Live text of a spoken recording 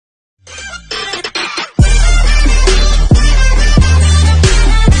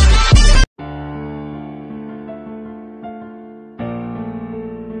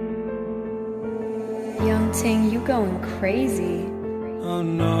you going crazy. Oh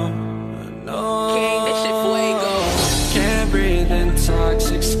no, no. King, this shit fuego. Can't breathe in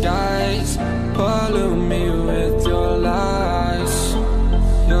toxic skies. Pollute me with your lies.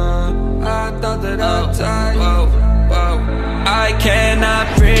 Yeah, I thought that I'd die. I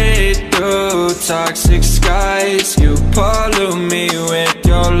cannot breathe through toxic skies. You pollute me with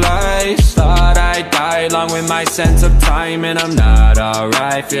your lies. Thought I'd die along with my sense of time, and I'm not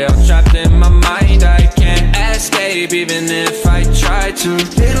alright. Feel trapped in my mind, I can't escape even if I try to.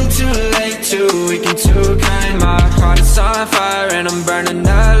 Little too late, too weak and too kind. My heart is on fire and I'm burning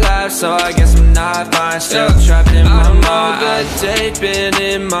alive, so I guess I'm not fine. Still trapped in my mind. The day been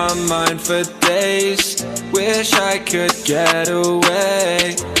in my mind for days. Wish I could get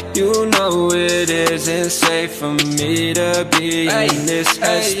away. You know it isn't safe for me to be in this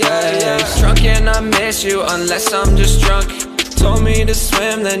headspace. Drunk and I miss you unless I'm just drunk. Told me to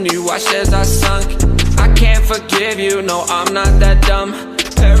swim, then you watched as I sunk. I can't forgive you, no I'm not that dumb.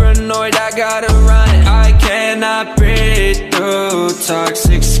 Paranoid, I gotta run. I cannot breathe through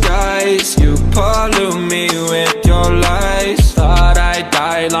toxic skies. You pollute me with your lies. Thought I'd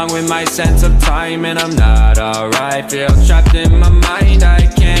die along with my sense of time, and I'm not alright. Feel trapped in my mind, I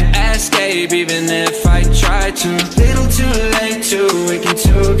can't escape even if I try to. Little too late, too weak and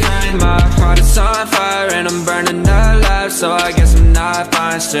too kind. My heart is on fire and I'm burning alive, so I guess I'm not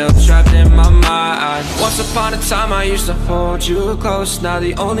fine. Still trapped in my mind. Once upon a time I used to hold you close. Now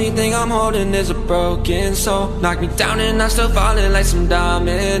the only thing I'm holding is a broken soul. Knock me down and I'm still falling like some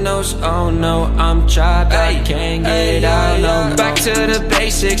dominoes. Oh no, I'm trapped, I can't get out, no. Back to the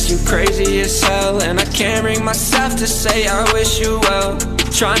basics, you crazy as hell, and I can't bring myself to say I wish you well.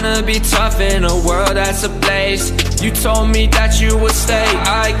 Tryna be tough in a world that's ablaze. You told me that you would stay.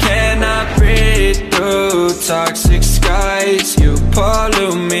 I cannot breathe through toxic skies. You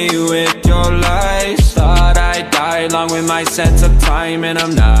pollute me with your lies. Thought I'd die along with my sense of time, and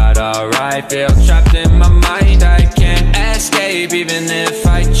I'm not alright. Feel trapped in my mind, I can't escape even if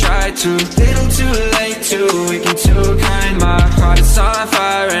I try to. Little too late, too weak and too kind. My heart is on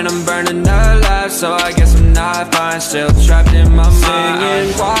fire and I'm burning alive, so I guess I'm not fine. Still trapped in my mind.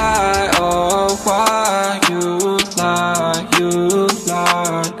 Singing why, oh why you lie, you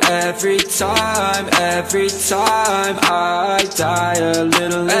lie. Every time I die a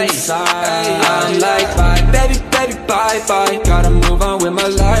little inside. I'm like bye, baby, baby, bye, bye. Gotta move on with my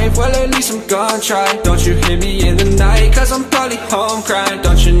life, well at least I'm gonna try. Don't you hear me in the night, cause I'm probably home crying.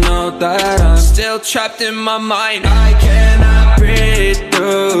 Don't you know that I'm still trapped in my mind. I cannot breathe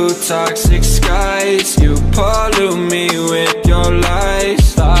through toxic skies. You pollute me with your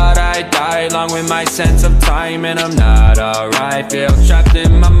lies. Thought I'd die along with my sense of time, and I'm not alright. Feel trapped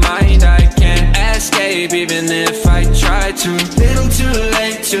in my mind, I can't escape even if I try to. Little too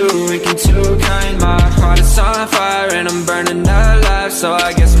late, too weak and too kind. My heart is on fire and I'm burning alive, so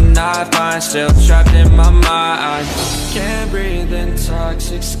I guess I'm not fine. Still trapped in my mind. Can't breathe in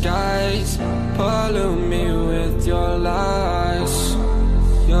toxic skies. Pollute me with your lies.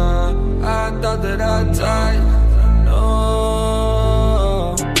 Yeah, I thought that I'd die.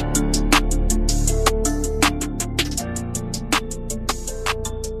 No.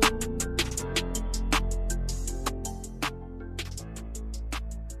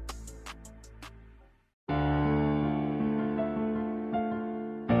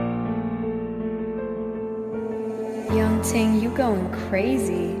 Young Ting, you going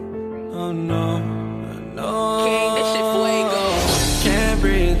crazy. Oh no, no. King, this shit fuego. Can't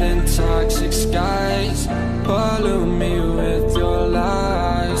breathe in toxic skies. Pollute me with your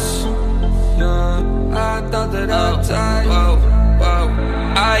lies. Yeah, I thought that I'd die.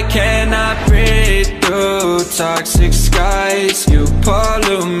 I cannot breathe through toxic skies. You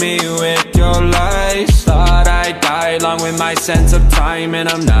pollute me with your lies. Thought I'd die along with my sense of time, and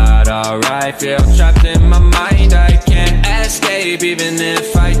I'm not alright. Feel trapped in my mind, I can't escape even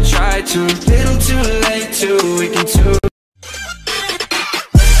if I try to. Little too late, too weak and too